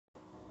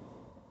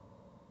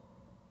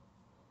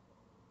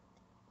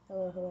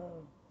Hello, hello.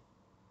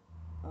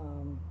 I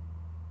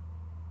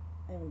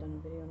haven't done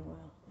a video in a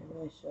while. I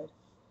really should.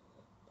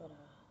 But,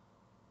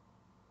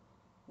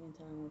 me and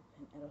Tom have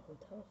been at a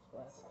hotel for the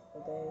last couple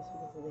of days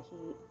because of the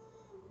heat.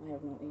 I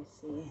have no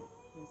AC.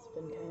 It's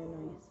been kind of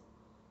nice.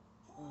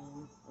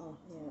 Oh,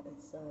 yeah,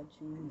 it's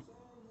June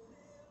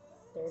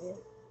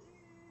 30th,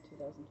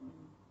 2021.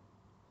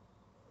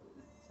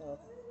 So,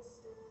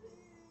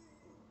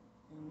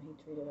 he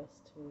treated us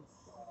to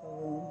a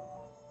room,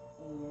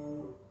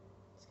 and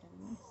it's kind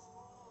of nice.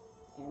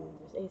 And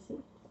there's AC.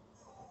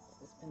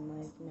 It's been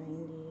like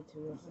 90 to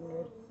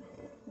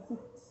 100.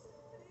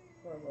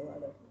 Horrible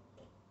weather.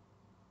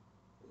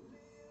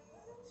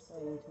 It's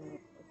probably gonna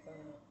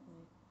come out with my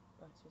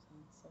boxers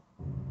on, so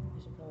I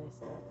should probably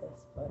stop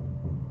this, but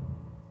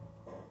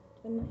it's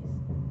been nice.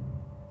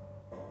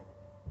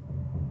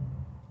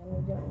 And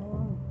we've gotten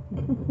along. We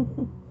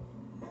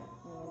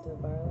went to the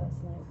bar last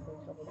night for a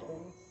couple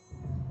drinks,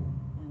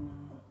 and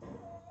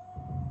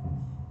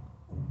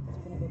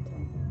it's been a good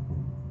time.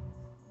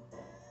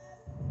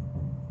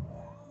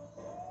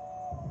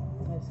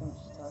 I have so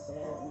much to talk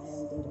about, and I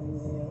haven't been doing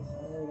videos. I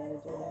really gotta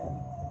do that.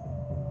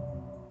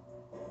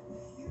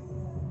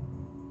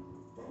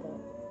 But,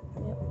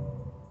 yep,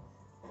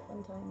 fun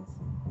times.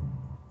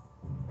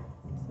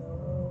 So,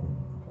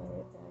 probably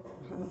right back.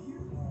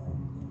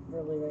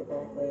 Probably right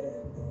back later.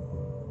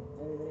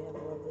 Everybody have a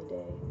lovely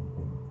day.